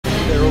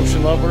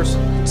ocean lovers,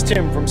 it's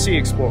Tim from Sea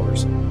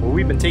Explorers, where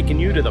we've been taking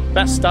you to the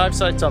best dive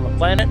sites on the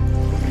planet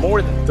for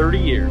more than 30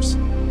 years.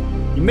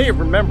 You may have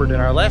remembered in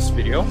our last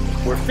video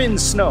where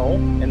FinnSnow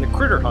and the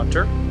Critter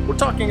Hunter were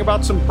talking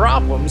about some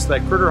problems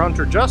that Critter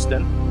Hunter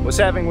Justin was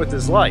having with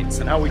his lights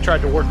and how we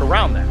tried to work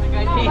around that.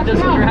 He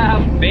doesn't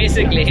grab.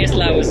 Basically, his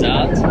light was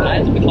out. I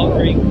had to be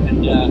hovering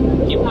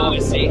and keep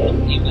always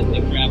seeing him with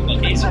the grab,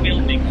 but he's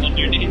filming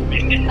underneath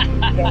me.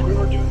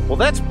 Well,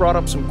 that's brought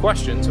up some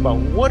questions about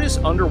what is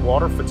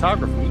underwater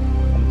photography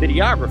and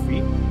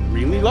videography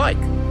really like.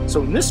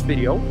 So in this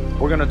video,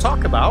 we're going to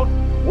talk about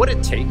what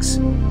it takes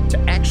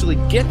to actually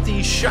get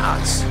these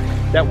shots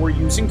that we're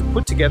using to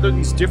put together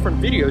these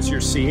different videos you're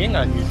seeing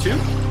on YouTube.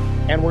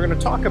 And we're going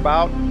to talk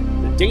about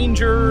the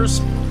dangers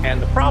and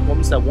the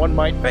problems that one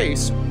might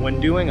face when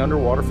doing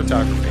underwater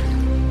photography.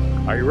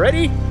 Are you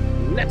ready?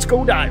 Let's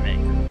go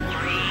diving!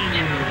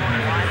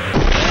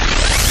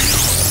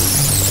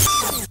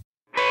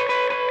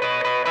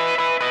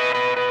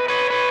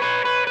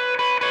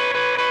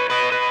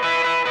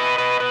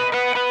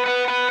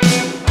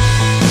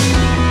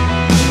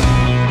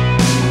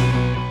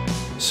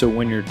 So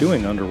when you're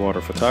doing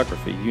underwater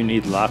photography, you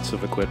need lots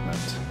of equipment.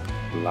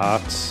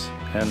 Lots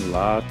and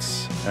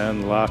lots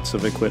and lots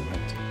of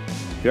equipment.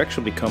 You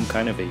actually become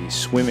kind of a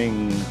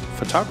swimming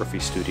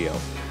photography studio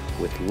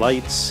with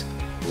lights,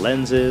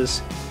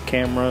 lenses,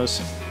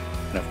 cameras,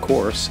 and of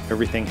course,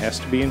 everything has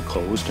to be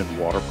enclosed in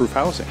waterproof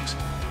housings.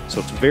 So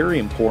it's very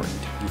important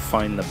you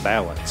find the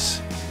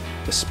balance,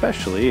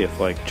 especially if,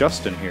 like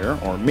Justin here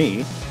or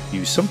me,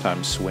 you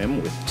sometimes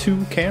swim with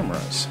 2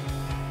 cameras.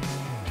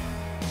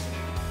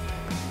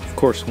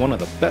 Of course, one of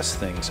the best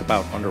things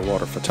about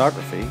underwater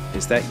photography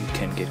is that you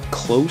can get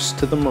close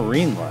to the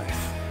marine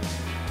life.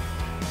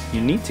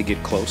 You need to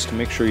get close to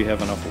make sure you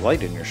have enough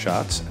light in your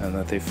shots and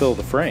that they fill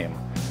the frame.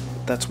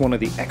 That's one of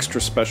the extra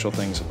special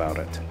things about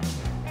it.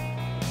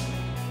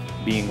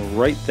 Being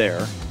right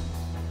there,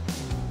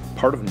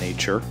 part of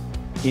nature,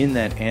 in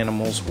that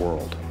animal's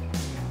world.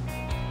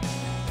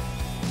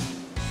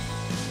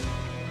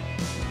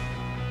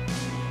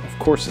 Of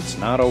course, it's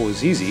not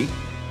always easy.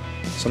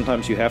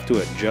 Sometimes you have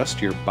to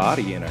adjust your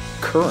body in a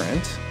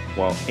current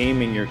while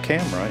aiming your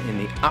camera in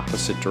the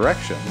opposite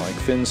direction, like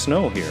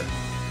FinnSnow here,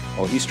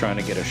 while he's trying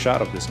to get a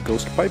shot of this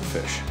ghost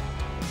pipefish.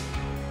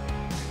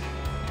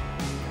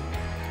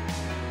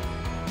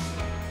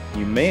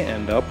 You may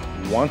end up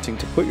wanting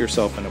to put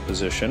yourself in a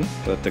position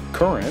that the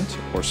current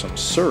or some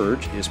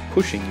surge is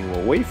pushing you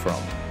away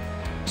from.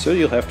 So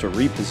you'll have to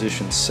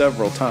reposition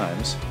several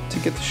times to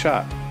get the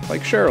shot,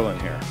 like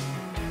Sherlyn here.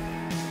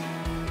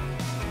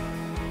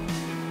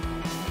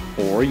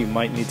 Or you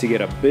might need to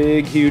get a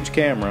big, huge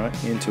camera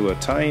into a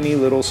tiny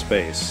little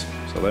space.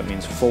 So that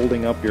means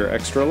folding up your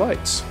extra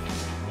lights.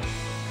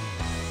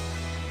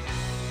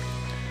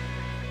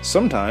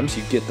 Sometimes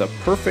you get the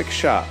perfect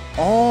shot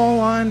all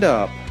lined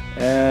up,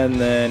 and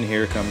then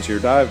here comes your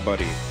dive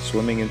buddy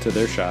swimming into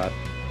their shot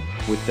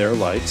with their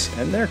lights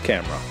and their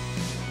camera.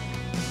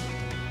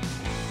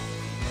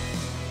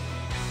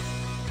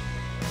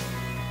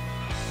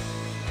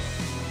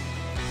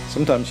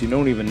 Sometimes you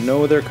don't even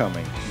know they're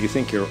coming. You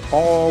think you're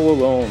all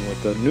alone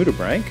with the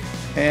nudibranch,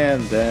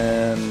 and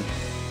then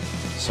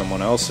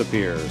someone else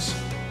appears.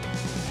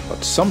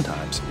 But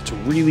sometimes it's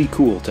really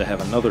cool to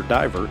have another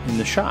diver in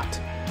the shot.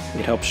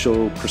 It helps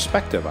show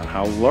perspective on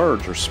how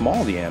large or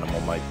small the animal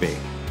might be.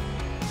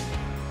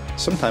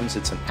 Sometimes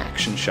it's an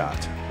action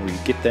shot, where you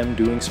get them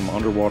doing some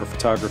underwater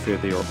photography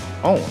of their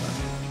own.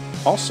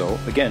 Also,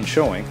 again,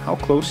 showing how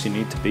close you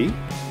need to be,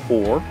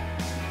 or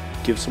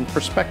give some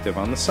perspective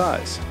on the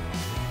size.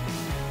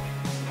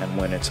 And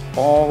when it's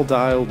all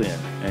dialed in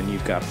and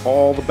you've got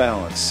all the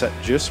balance set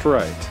just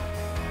right,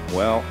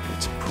 well,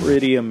 it's a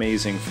pretty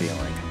amazing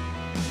feeling.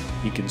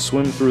 You can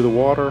swim through the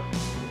water,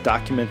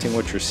 documenting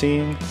what you're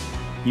seeing.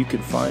 You can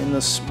find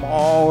the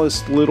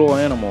smallest little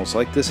animals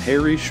like this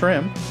hairy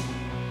shrimp.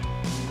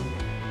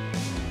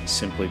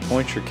 Simply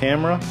point your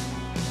camera,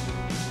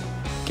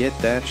 get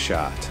that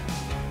shot.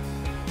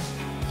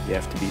 You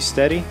have to be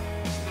steady,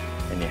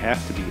 and you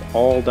have to be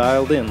all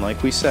dialed in,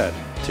 like we said,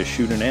 to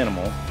shoot an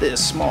animal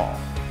this small.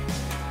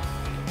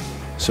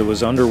 So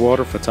is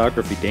underwater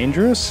photography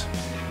dangerous?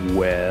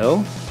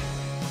 Well,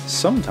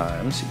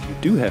 sometimes you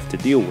do have to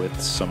deal with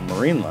some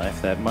marine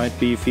life that might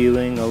be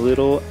feeling a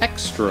little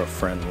extra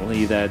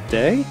friendly that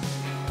day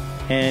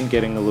and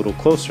getting a little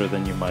closer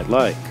than you might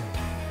like.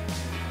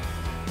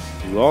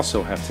 You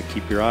also have to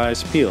keep your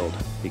eyes peeled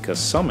because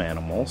some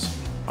animals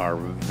are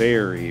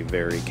very,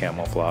 very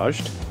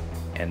camouflaged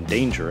and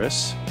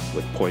dangerous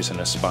with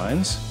poisonous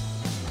spines,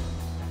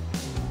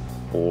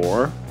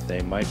 or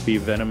they might be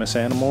venomous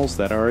animals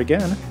that are,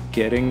 again,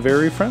 getting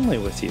very friendly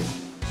with you.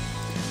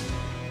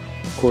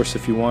 Of course,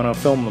 if you want to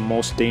film the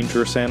most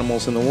dangerous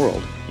animals in the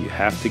world, you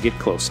have to get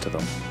close to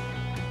them.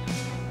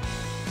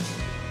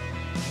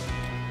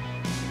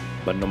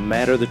 But no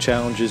matter the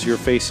challenges you're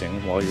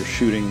facing while you're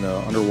shooting the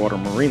underwater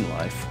marine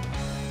life,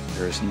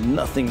 there is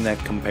nothing that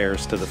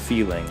compares to the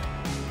feeling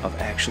of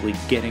actually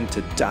getting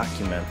to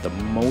document the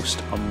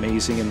most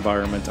amazing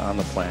environment on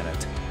the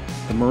planet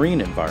the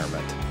marine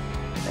environment.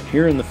 And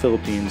here in the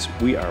Philippines,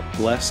 we are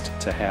blessed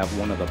to have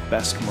one of the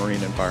best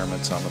marine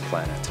environments on the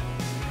planet.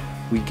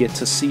 We get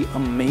to see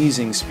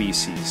amazing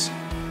species.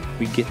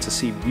 We get to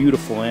see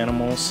beautiful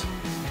animals.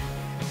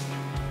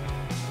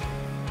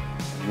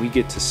 We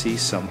get to see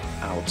some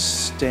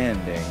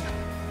outstanding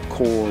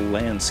coral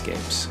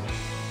landscapes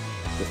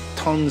with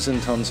tons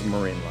and tons of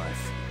marine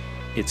life.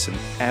 It's an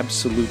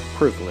absolute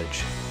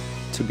privilege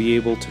to be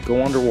able to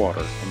go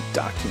underwater and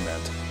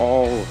document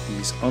all of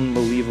these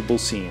unbelievable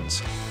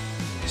scenes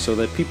so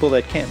that people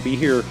that can't be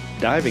here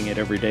diving it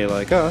every day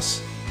like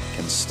us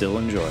can still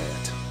enjoy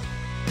it.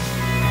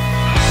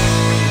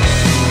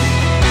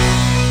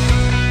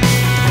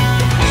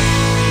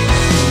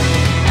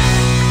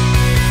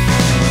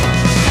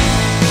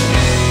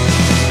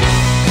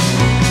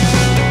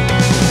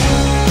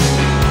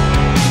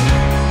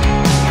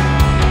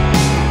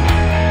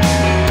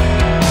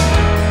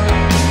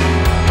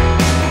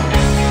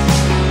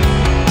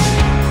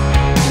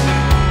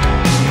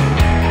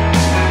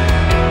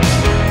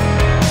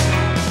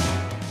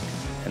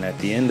 At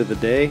the end of the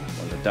day,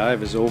 when the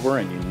dive is over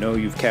and you know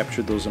you've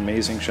captured those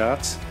amazing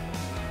shots,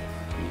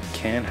 you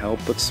can't help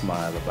but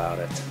smile about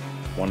it.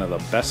 One of the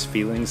best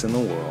feelings in the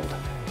world.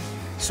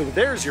 So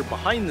there's your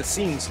behind the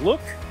scenes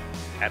look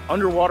at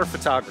underwater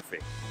photography.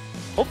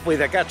 Hopefully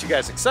that got you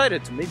guys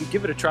excited to maybe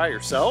give it a try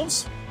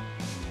yourselves,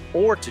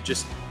 or to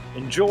just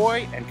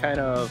enjoy and kind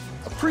of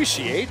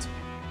appreciate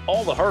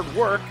all the hard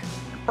work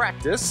and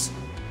practice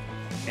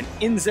and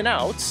ins and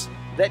outs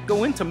that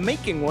go into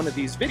making one of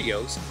these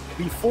videos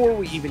before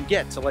we even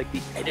get to like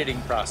the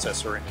editing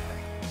process or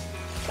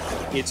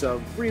anything. It's a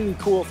really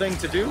cool thing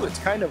to do. It's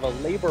kind of a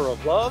labor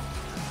of love,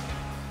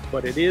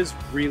 but it is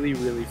really,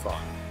 really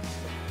fun.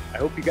 I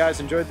hope you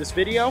guys enjoyed this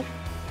video.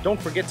 Don't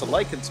forget to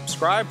like and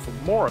subscribe for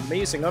more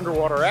amazing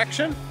underwater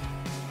action.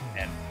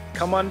 And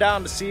come on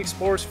down to Sea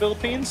Explorers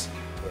Philippines,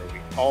 where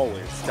we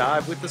always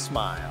dive with a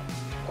smile.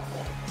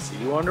 See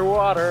you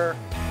underwater.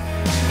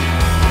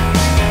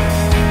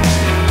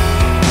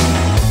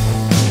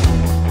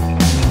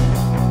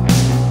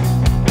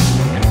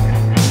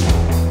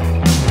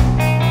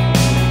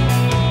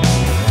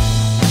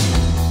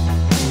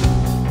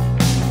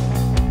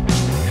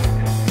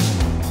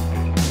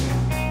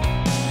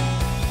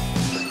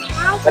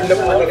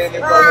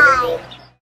 Bye.